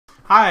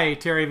Hi,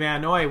 Terry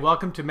VanNoy.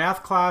 Welcome to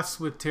Math Class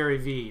with Terry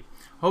V.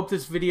 Hope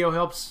this video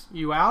helps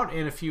you out,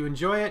 and if you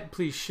enjoy it,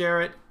 please share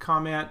it,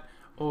 comment,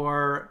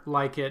 or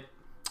like it.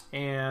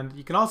 And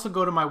you can also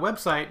go to my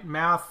website,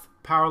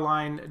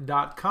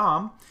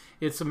 MathPowerLine.com.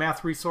 It's a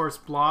math resource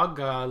blog,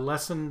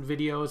 lesson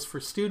videos for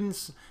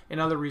students, and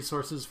other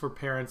resources for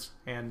parents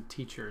and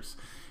teachers.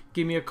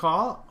 Give me a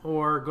call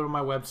or go to my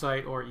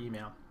website or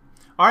email.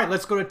 All right,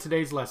 let's go to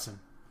today's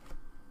lesson.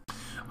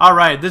 All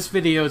right, this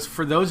video is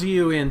for those of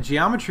you in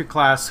geometry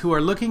class who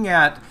are looking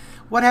at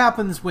what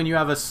happens when you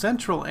have a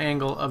central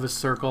angle of a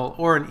circle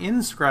or an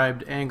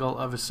inscribed angle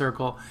of a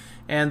circle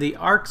and the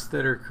arcs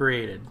that are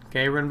created.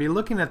 Okay, we're going to be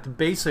looking at the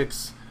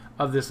basics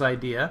of this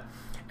idea,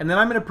 and then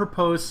I'm going to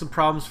propose some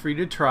problems for you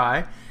to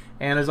try.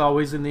 And as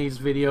always in these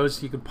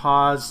videos, you can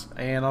pause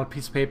and on a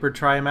piece of paper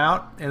try them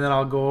out, and then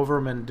I'll go over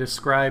them and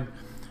describe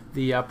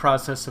the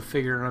process of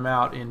figuring them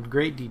out in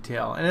great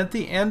detail. And at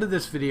the end of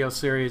this video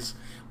series,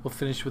 we'll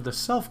finish with a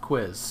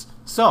self-quiz.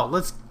 So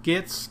let's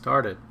get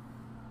started.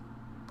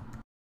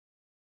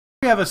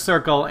 We have a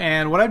circle,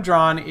 and what I've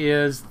drawn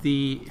is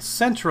the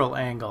central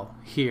angle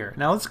here.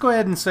 Now let's go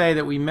ahead and say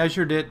that we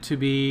measured it to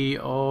be,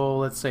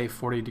 let's say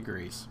 40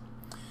 degrees.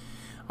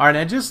 All right,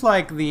 and just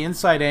like the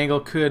inside angle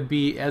could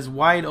be as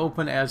wide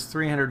open as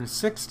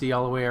 360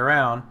 all the way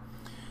around,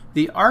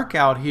 the arc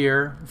out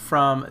here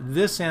from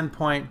this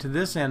endpoint to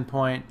this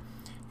endpoint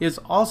is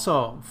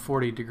also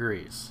 40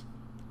 degrees.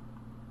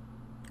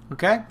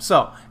 Okay,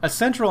 so a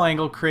central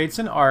angle creates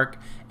an arc,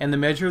 and the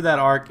measure of that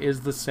arc is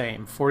the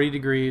same, 40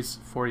 degrees,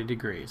 40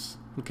 degrees.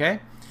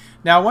 Okay,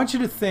 now I want you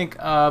to think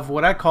of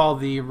what I call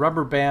the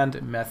rubber band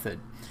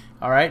method.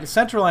 All right, a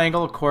central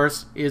angle, of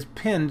course, is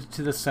pinned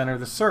to the center of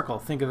the circle.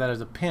 Think of that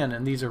as a pin,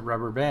 and these are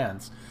rubber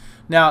bands.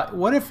 Now,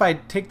 what if I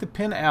take the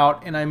pin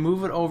out and I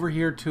move it over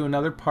here to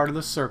another part of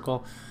the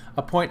circle,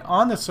 a point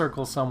on the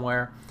circle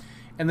somewhere,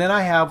 and then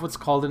I have what's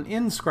called an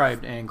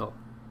inscribed angle.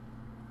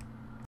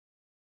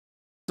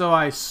 So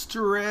I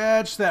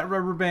stretch that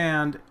rubber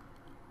band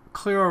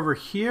clear over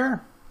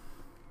here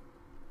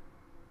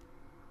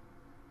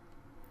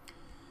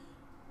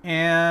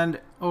and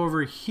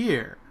over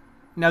here.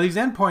 Now these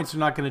endpoints are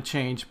not going to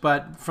change,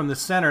 but from the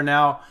center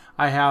now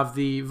I have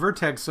the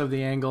vertex of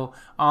the angle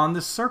on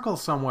the circle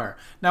somewhere.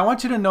 Now I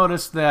want you to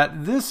notice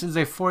that this is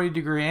a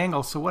 40-degree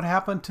angle, so what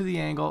happened to the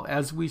angle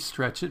as we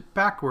stretch it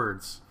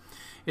backwards?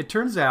 It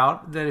turns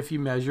out that if you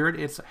measure it,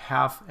 it's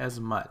half as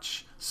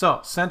much.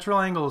 So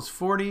central angle is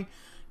 40,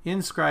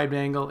 inscribed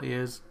angle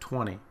is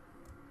 20.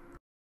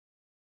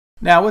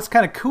 Now what's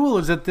kind of cool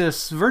is that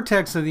this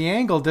vertex of the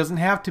angle doesn't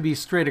have to be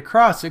straight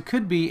across. It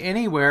could be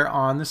anywhere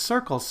on the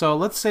circle. So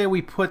let's say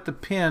we put the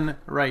pin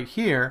right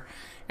here,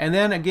 and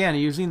then again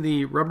using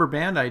the rubber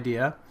band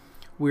idea,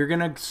 we're going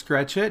to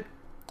stretch it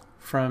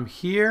from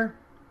here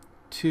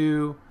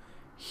to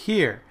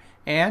here.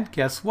 And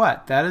guess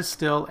what? That is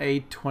still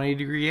a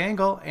 20-degree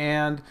angle,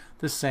 and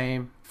the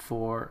same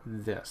for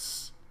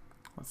this.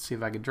 Let's see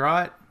if I can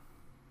draw it.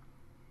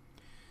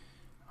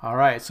 All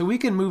right, so we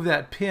can move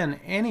that pin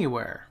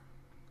anywhere.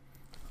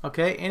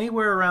 Okay,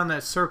 anywhere around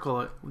that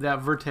circle,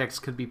 that vertex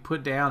could be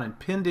put down and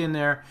pinned in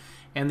there,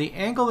 and the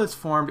angle that's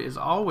formed is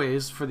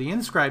always, for the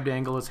inscribed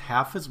angle, is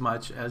half as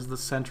much as the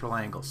central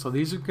angle. So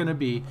these are going to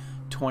be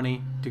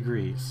 20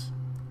 degrees.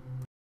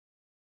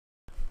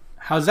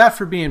 How's that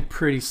for being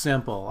pretty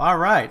simple? All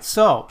right,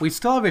 so we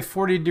still have a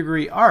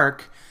 40-degree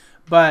arc,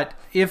 but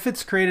if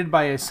it's created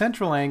by a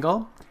central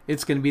angle,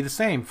 it's going to be the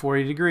same,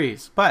 40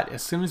 degrees. But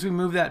as soon as we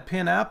move that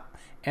pin up,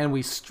 and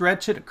we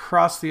stretch it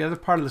across the other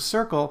part of the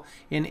circle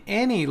in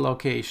any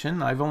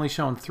location, I've only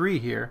shown 3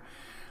 here,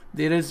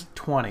 it is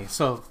 20.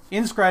 So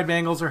inscribed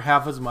angles are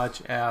half as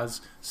much as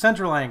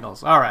central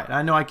angles. All right,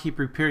 I know I keep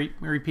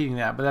repeating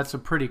that, but that's a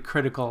pretty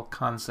critical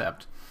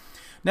concept.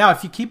 Now,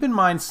 if you keep in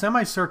mind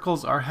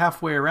semicircles are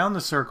halfway around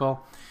the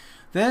circle,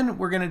 then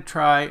we're going to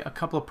try a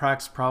couple of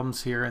practice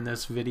problems here in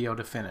this video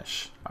to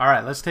finish. All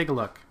right, let's take a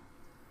look.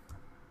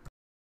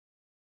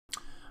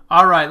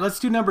 All right, let's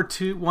do number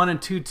 1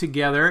 and 2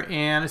 together,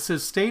 and it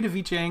says state if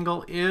each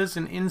angle is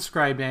an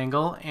inscribed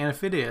angle, and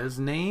if it is,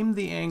 name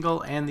the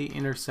angle and the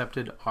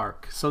intercepted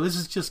arc. So this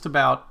is just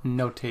about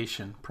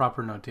notation,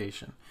 proper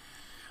notation.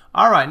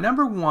 All right,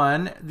 number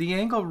 1, the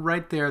angle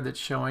right there that's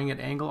showing at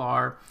angle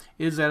R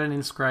is at an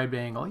inscribed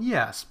angle.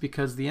 Yes,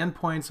 because the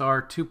endpoints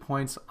are 2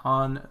 points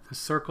on the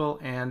circle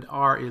and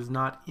R is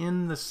not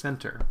in the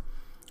center.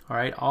 All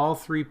right, all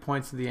 3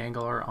 points of the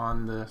angle are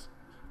on the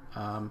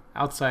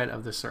outside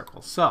of the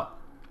circle. So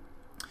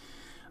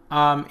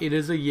it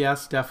is a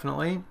yes,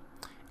 definitely.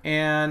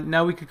 And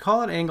now we could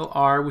call it angle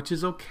R, which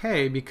is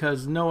okay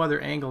because no other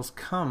angles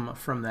come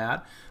from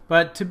that.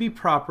 But to be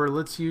proper,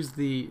 let's use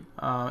the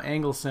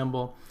angle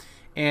symbol,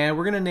 and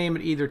we're going to name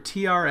it either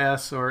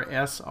TRS or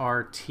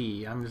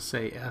SRT. I'm going to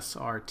say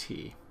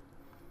SRT.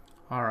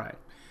 All right.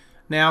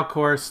 Now, of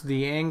course,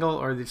 the angle,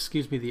 or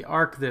the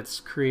arc that's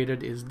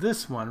created is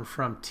this one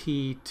from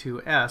T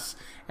to S.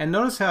 And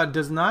notice how it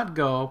does not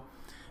go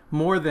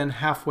more than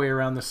halfway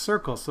around the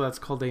circle, so that's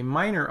called a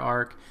minor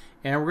arc.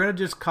 And we're going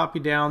to just copy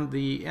down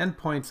the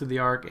endpoints of the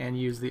arc and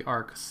use the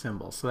arc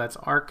symbol. So that's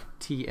arc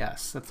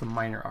TS. That's a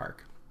minor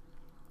arc.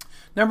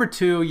 Number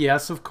 2,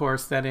 yes, of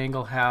course, that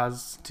angle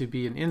has to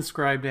be an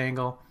inscribed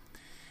angle.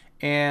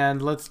 And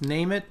let's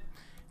name it.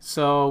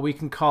 So we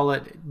can call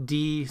it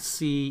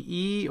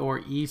DCE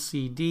or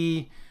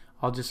ECD.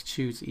 I'll just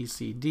choose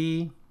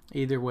ECD.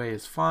 Either way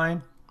is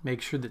fine.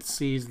 Make sure that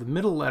C is the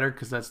middle letter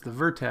because that's the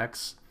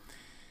vertex.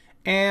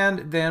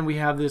 And then we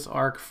have this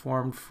arc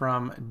formed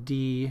from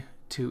D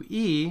to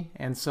E.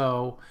 And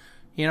so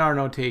in our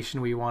notation,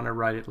 we want to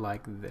write it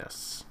like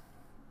this.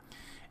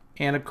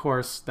 And of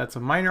course, that's a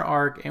minor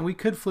arc, and we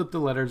could flip the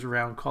letters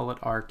around, call it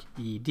arc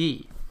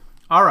ED.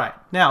 All right,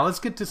 now let's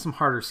get to some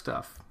harder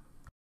stuff.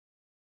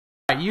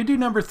 All right, you do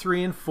number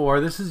 3 and 4.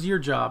 This is your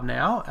job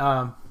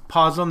now.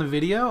 Pause on the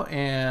video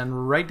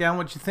and write down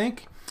what you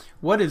think.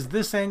 What is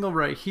this angle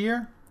right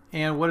here?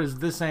 And what is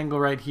this angle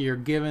right here,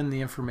 given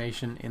the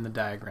information in the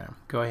diagram?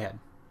 Go ahead.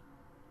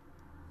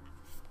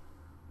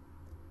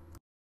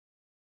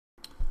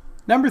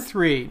 Number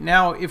 3.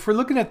 Now, if we're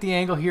looking at the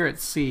angle here at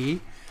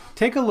C,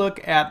 take a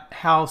look at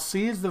how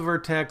C is the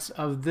vertex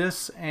of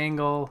this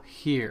angle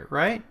here,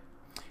 right?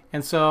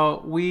 And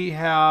so we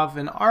have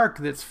an arc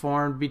that's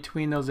formed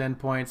between those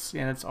endpoints,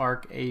 and it's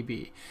arc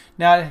AB.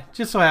 Now, it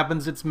just so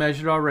happens it's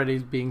measured already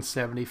as being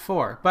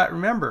 74. But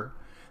remember,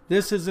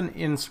 this is an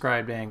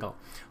inscribed angle.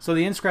 So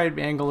the inscribed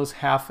angle is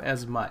half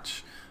as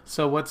much.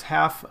 So what's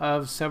half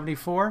of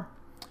 74?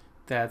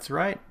 That's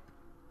right,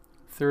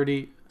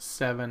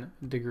 37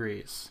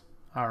 degrees.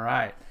 All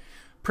right.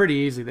 Pretty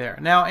easy there.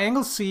 Now,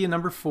 angle C,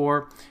 number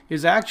 4,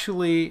 is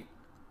actually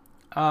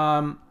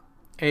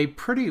a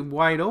pretty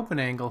wide open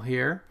angle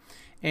here.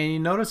 And you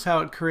notice how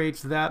it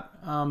creates that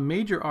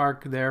major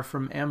arc there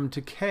from M to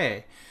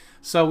K.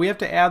 So we have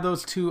to add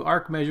those two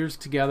arc measures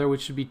together,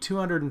 which should be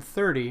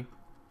 230.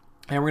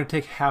 And we're going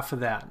to take half of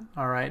that.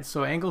 All right.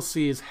 So angle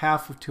C is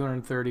half of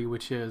 230,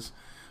 which is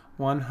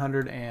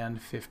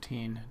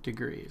 115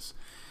 degrees.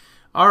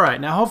 All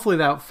right, now hopefully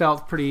that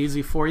felt pretty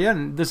easy for you,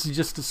 and this is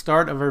just the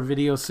start of our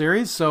video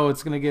series, so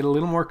it's going to get a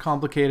little more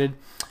complicated.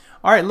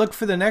 All right, look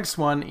for the next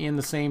one in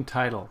the same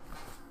title.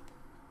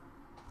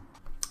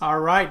 All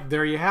right,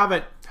 there you have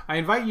it. I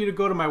invite you to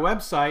go to my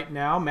website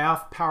now,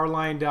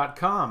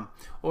 MathPowerLine.com,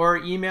 or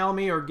email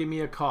me or give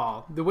me a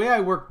call. The way I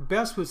work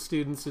best with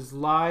students is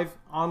live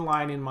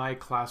online in my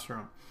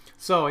classroom.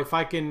 So if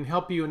I can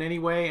help you in any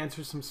way,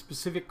 answer some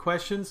specific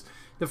questions,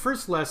 the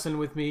first lesson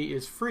with me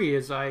is free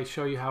as I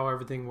show you how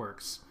everything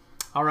works.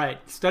 All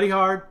right, study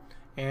hard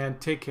and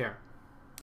take care.